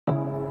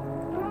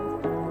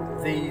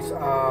These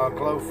are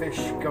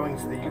Glofish going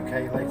to the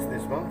UK later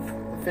this month.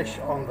 The fish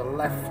on the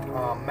left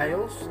are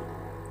males.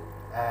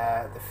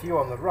 The few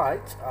on the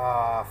right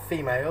are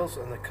females,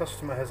 and the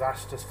customer has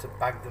asked us to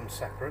bag them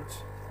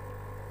separate.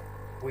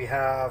 We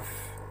have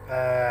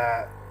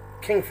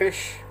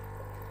Kingfish,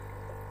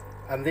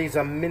 and these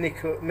are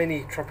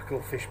mini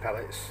tropical fish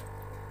pellets.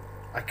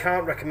 I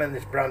can't recommend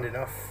this brand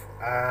enough,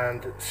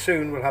 and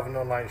soon we'll have an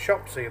online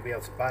shop so you'll be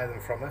able to buy them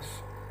from us.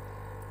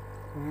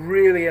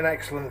 Really an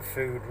excellent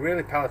food,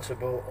 really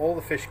palatable. All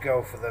the fish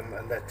go for them,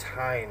 and they're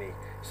tiny,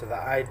 so they're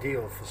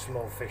ideal for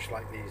small fish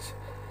like these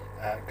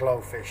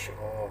Glofish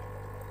or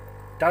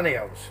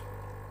Danios.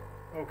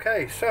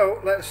 Okay, so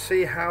let's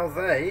see how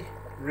they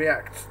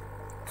react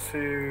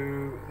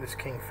to this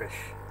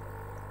Kingfish.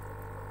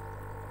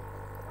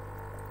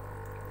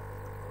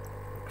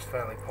 Looks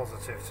fairly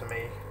positive to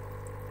me.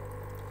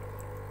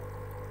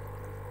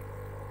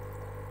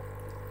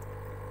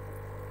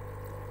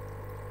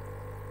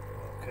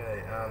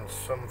 Okay, and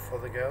some for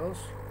the girls.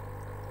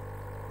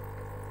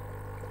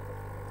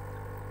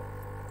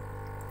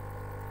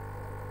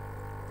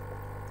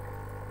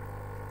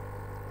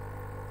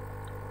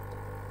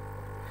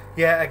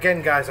 Yeah,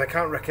 again guys, I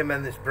can't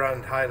recommend this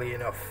brand highly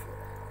enough.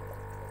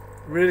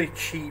 Really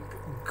cheap,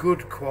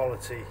 good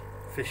quality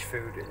fish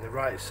food in the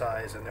right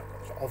size and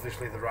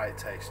obviously the right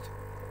taste.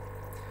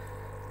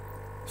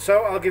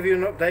 So I'll give you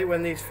an update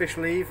when these fish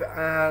leave,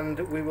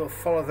 and we will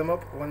follow them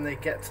up when they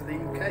get to the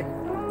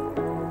UK.